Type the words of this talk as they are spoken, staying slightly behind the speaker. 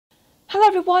Hello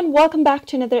everyone, welcome back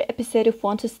to another episode of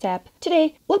Want to Step.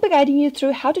 Today, we'll be guiding you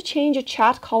through how to change your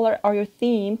chat color or your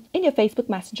theme in your Facebook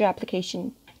Messenger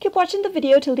application. Keep watching the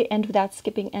video till the end without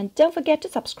skipping, and don't forget to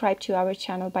subscribe to our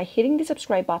channel by hitting the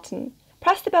subscribe button.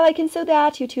 Press the bell icon so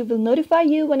that YouTube will notify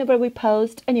you whenever we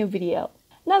post a new video.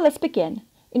 Now let's begin.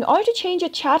 In order to change your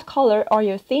chat color or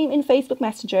your theme in Facebook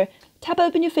Messenger, tap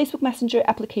open your Facebook Messenger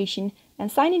application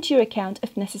and sign into your account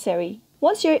if necessary.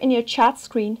 Once you're in your chat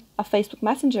screen of Facebook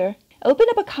Messenger, open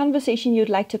up a conversation you'd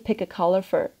like to pick a color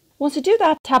for. Once you do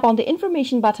that, tap on the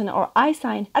information button or I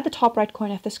sign at the top right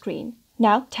corner of the screen.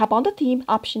 Now tap on the theme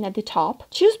option at the top.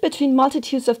 Choose between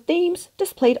multitudes of themes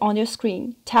displayed on your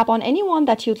screen. Tap on any one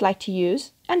that you'd like to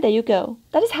use, and there you go.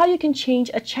 That is how you can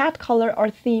change a chat color or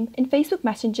theme in Facebook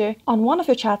Messenger on one of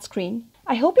your chat screen.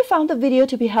 I hope you found the video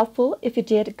to be helpful. If you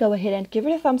did, go ahead and give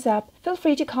it a thumbs up. Feel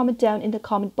free to comment down in the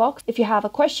comment box if you have a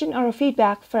question or a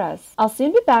feedback for us. I'll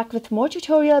soon be back with more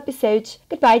tutorial episodes.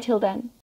 Goodbye till then.